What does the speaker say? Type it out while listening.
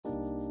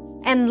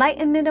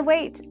Enlightenment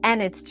awaits,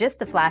 and it's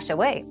just a flash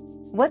away.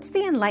 What's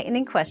the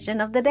enlightening question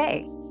of the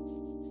day?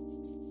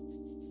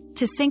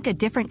 To sync a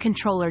different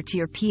controller to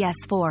your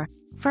PS4,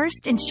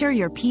 first ensure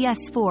your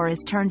PS4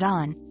 is turned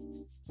on.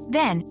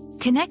 Then,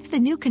 connect the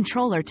new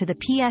controller to the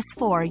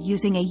PS4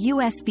 using a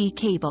USB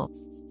cable.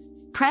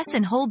 Press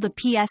and hold the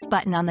PS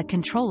button on the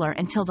controller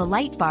until the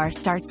light bar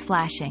starts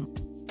flashing.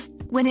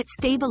 When it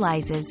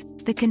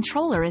stabilizes, the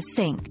controller is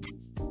synced.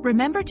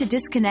 Remember to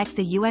disconnect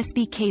the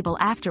USB cable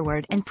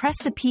afterward and press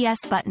the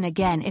PS button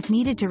again if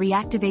needed to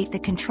reactivate the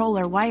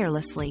controller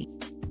wirelessly.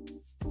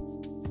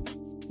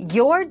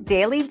 Your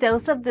daily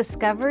dose of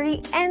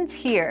discovery ends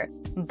here,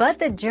 but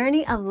the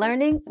journey of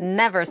learning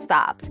never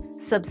stops.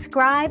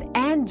 Subscribe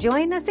and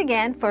join us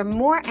again for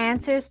more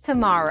answers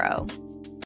tomorrow.